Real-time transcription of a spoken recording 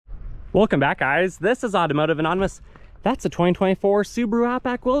Welcome back, guys. This is Automotive Anonymous. That's a 2024 Subaru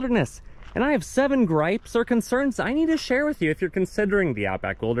Outback Wilderness. And I have 7 gripes or concerns I need to share with you if you're considering the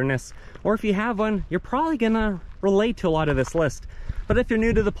Outback Wilderness. Or if you have one, you're probably gonna relate to a lot of this list. But if you're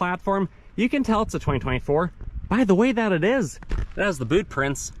new to the platform, you can tell it's a 2024 by the way that it is. It has the boot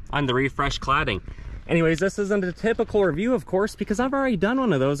prints on the refreshed cladding. Anyways, this isn't a typical review, of course, because I've already done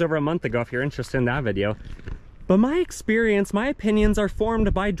one of those over a month ago if you're interested in that video. But my experience, my opinions are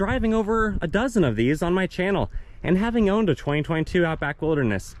formed by driving over a dozen of these on my channel and having owned a 2022 Outback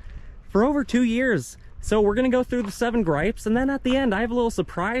Wilderness for over 2 years. So we're gonna go through the 7 gripes, and then at the end I have a little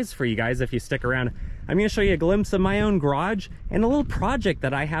surprise for you guys if you stick around. I'm gonna show you a glimpse of my own garage and a little project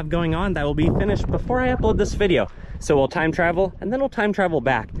that I have going on that will be finished before I upload this video. So we'll time travel and then we'll time travel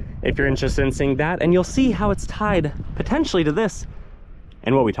back if you're interested in seeing that, and you'll see how it's tied potentially to this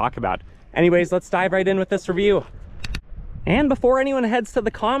and what we talk about. Anyways, let's dive right in with this review. And before anyone heads to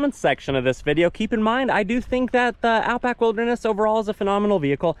the comments section of this video, keep in mind, I do think that the Outback Wilderness overall is a phenomenal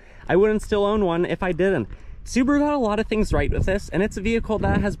vehicle. I wouldn't still own one if I didn't. Subaru got a lot of things right with this, and it's a vehicle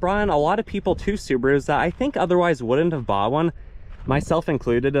that has brought in a lot of people to Subarus that I think otherwise wouldn't have bought one, myself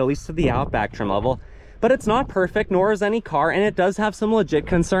included, at least to the Outback trim level. But it's not perfect, nor is any car, and it does have some legit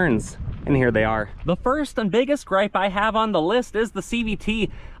concerns. And here they are. The first and biggest gripe I have on the list is the CVT.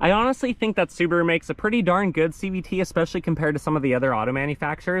 I honestly think that Subaru makes a pretty darn good CVT, especially compared to some of the other auto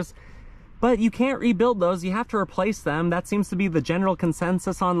manufacturers. But you can't rebuild those, you have to replace them. That seems to be the general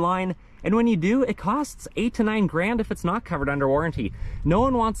consensus online. And when you do, it costs 8 to 9 grand if it's not covered under warranty. No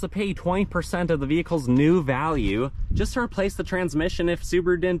one wants to pay 20% of the vehicle's new value just to replace the transmission if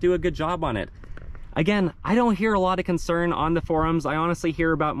Subaru didn't do a good job on it. Again, I don't hear a lot of concern on the forums. I honestly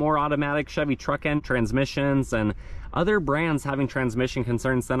hear about more automatic Chevy truck end transmissions and other brands having transmission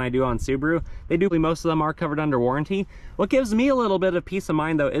concerns than I do on Subaru. Most of them are covered under warranty. What gives me a little bit of peace of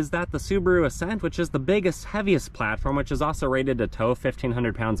mind though is that the Subaru Ascent, which is the biggest, heaviest platform, which is also rated to tow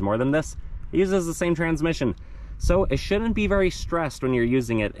 1,500 pounds more than this, uses the same transmission. So it shouldn't be very stressed when you're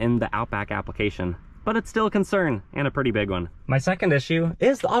using it in the Outback application. But it's still a concern, and a pretty big one. My second issue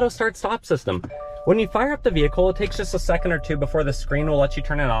is the auto start stop system. When you fire up the vehicle, it takes just a second or two before the screen will let you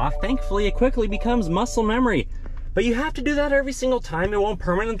turn it off. Thankfully, it quickly becomes muscle memory. But you have to do that every single time. It won't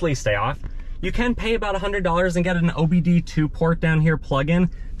permanently stay off. You can pay about $100 and get an OBD2 port down here plug-in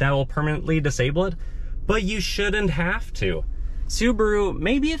that will permanently disable it, but you shouldn't have to. Subaru,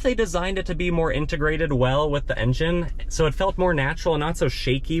 maybe if they designed it to be more integrated well with the engine, so it felt more natural and not so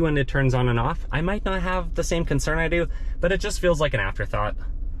shaky when it turns on and off, I might not have the same concern I do, but it just feels like an afterthought.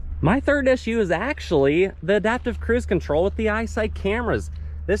 My third issue is actually the adaptive cruise control with the eyesight cameras.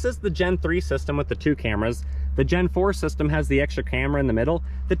 This is the Gen 3 system with the 2 cameras. The Gen 4 system has the extra camera in the middle.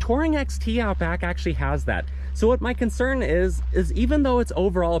 The Touring XT Outback actually has that. So what my concern is even though it's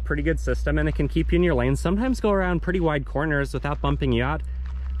overall a pretty good system and it can keep you in your lane, sometimes go around pretty wide corners without bumping you out,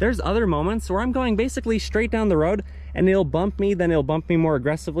 there's other moments where I'm going basically straight down the road and it'll bump me, then it'll bump me more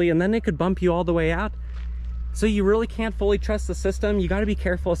aggressively, and then it could bump you all the way out. So you really can't fully trust the system. You gotta be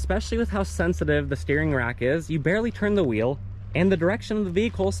careful, especially with how sensitive the steering rack is. You barely turn the wheel and the direction of the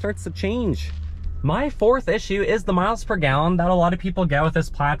vehicle starts to change. My fourth issue is the miles per gallon that a lot of people get with this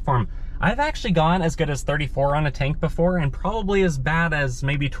platform. I've actually gone as good as 34 on a tank before, and probably as bad as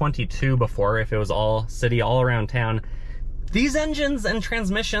maybe 22 before if it was all city, all around town. These engines and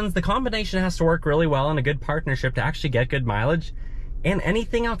transmissions, the combination has to work really well in a good partnership to actually get good mileage. And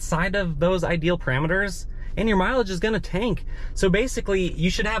anything outside of those ideal parameters, and your mileage is gonna tank. So basically, you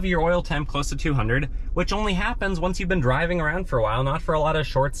should have your oil temp close to 200, which only happens once you've been driving around for a while, not for a lot of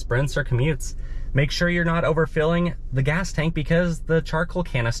short sprints or commutes. Make sure you're not overfilling the gas tank, because the charcoal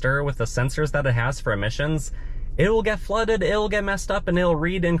canister with the sensors that it has for emissions, it will get flooded, it'll get messed up, and it'll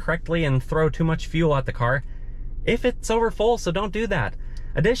read incorrectly and throw too much fuel at the car if it's over full, so don't do that.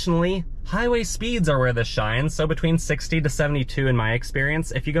 Additionally, highway speeds are where this shines, so between 60 to 72 in my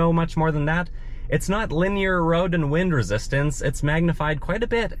experience. If you go much more than that, it's not linear road and wind resistance, it's magnified quite a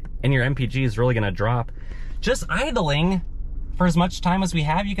bit, and your MPG is really gonna drop. Just idling for as much time as we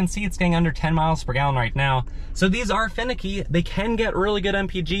have, you can see it's getting under 10 miles per gallon right now. So these are finicky. They can get really good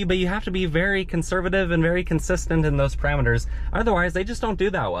MPG, but you have to be very conservative and very consistent in those parameters. Otherwise, they just don't do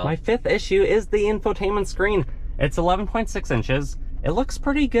that well. My fifth issue is the infotainment screen. It's 11.6 inches. It looks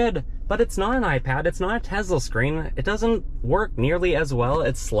pretty good, but it's not an iPad. It's not a Tesla screen. It doesn't work nearly as well.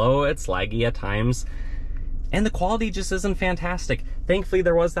 It's slow, it's laggy at times, and the quality just isn't fantastic. Thankfully,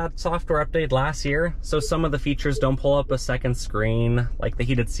 there was that software update last year, so some of the features don't pull up a second screen, like the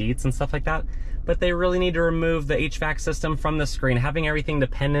heated seats and stuff like that, but they really need to remove the HVAC system from the screen. Having everything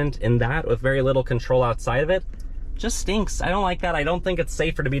dependent in that with very little control outside of it just stinks. I don't like that. I don't think it's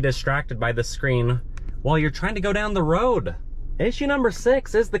safer to be distracted by the screen while you're trying to go down the road. Issue number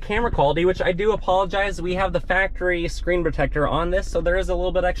 6 is the camera quality, which I do apologize. We have the factory screen protector on this, so there is a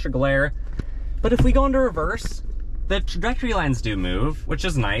little bit extra glare. But if we go into reverse, the trajectory lines do move, which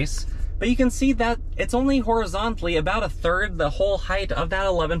is nice. But you can see that it's only horizontally about 1/3 the whole height of that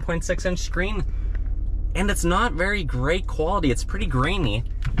 11.6-inch screen. And it's not very great quality. It's pretty grainy.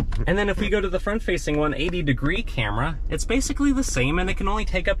 And then if we go to the front-facing 180-degree camera, it's basically the same, and it can only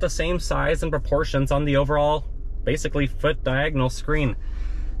take up the same size and proportions on the overall, basically foot diagonal screen.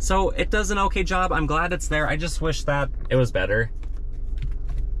 So it does an okay job. I'm glad it's there. I just wish that it was better.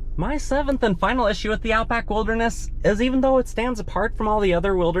 My 7th and final issue with the Outback Wilderness is, even though it stands apart from all the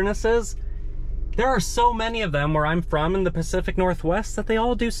other Wildernesses, there are so many of them where I'm from in the Pacific Northwest that they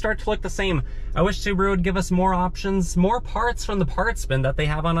all do start to look the same. I wish Subaru would give us more options, more parts from the parts bin that they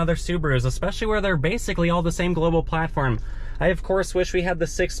have on other Subarus, especially where they're basically all the same global platform. I of course wish we had the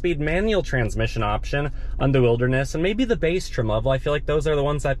 6-speed manual transmission option on the Wilderness, and maybe the base trim level. I feel like those are the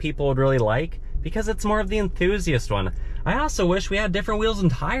ones that people would really like, because it's more of the enthusiast one. I also wish we had different wheels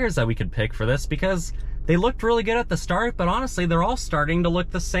and tires that we could pick for this, because they looked really good at the start, but honestly they're all starting to look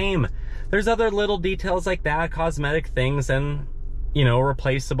the same. There's other little details like that, cosmetic things, and, you know,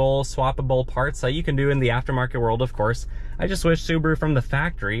 replaceable, swappable parts that you can do in the aftermarket world, of course. I just wish Subaru from the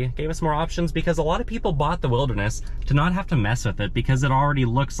factory gave us more options, because a lot of people bought the Wilderness to not have to mess with it because it already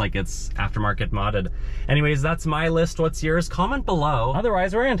looks like it's aftermarket modded. Anyways, that's my list. What's yours? Comment below.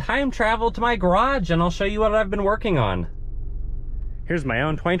 Otherwise, we're gonna time travel to my garage and I'll show you what I've been working on. Here's my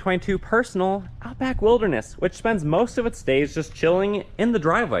own 2022 personal Outback Wilderness, which spends most of its days just chilling in the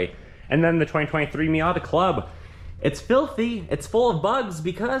driveway. And then the 2023 Miata Club. It's filthy, it's full of bugs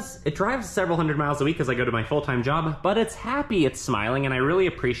because it drives several hundred miles a week as I go to my full-time job, but it's happy, it's smiling, and I really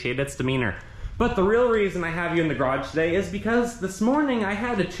appreciate its demeanor. But the real reason I have you in the garage today is because this morning I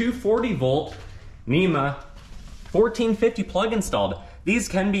had a 240-volt NEMA 1450 plug installed. These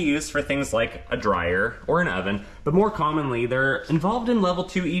can be used for things like a dryer or an oven, but more commonly they're involved in level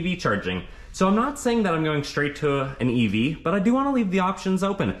 2 EV charging. So I'm not saying that I'm going straight to an EV, but I do want to leave the options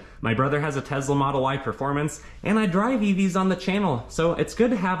open. My brother has a Tesla Model Y Performance, and I drive EVs on the channel, so it's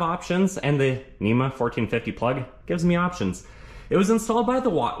good to have options, and the NEMA 1450 plug gives me options. It was installed by the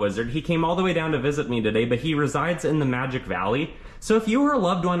Watt Wizard. He came all the way down to visit me today, but he resides in the Magic Valley. So if you or a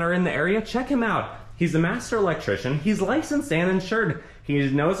loved one are in the area, check him out. He's a master electrician, he's licensed and insured. He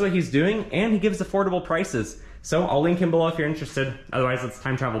knows what he's doing, and he gives affordable prices. So I'll link him below if you're interested. Otherwise, let's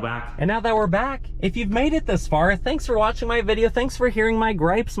time travel back. And now that we're back, if you've made it this far, thanks for watching my video. Thanks for hearing my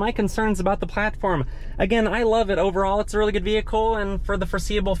gripes, my concerns about the platform. Again, I love it. Overall, it's a really good vehicle, and for the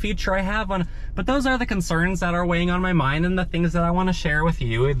foreseeable future, I have one. But those are the concerns that are weighing on my mind and the things that I want to share with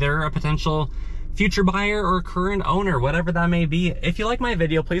you. They're a potential future buyer or current owner, whatever that may be. If you like my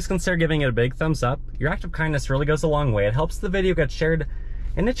video, please consider giving it a big thumbs up. Your act of kindness really goes a long way. It helps the video get shared,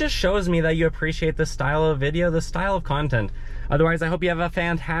 and it just shows me that you appreciate this style of video, this style of content. Otherwise, I hope you have a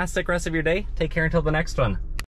fantastic rest of your day. Take care until the next one.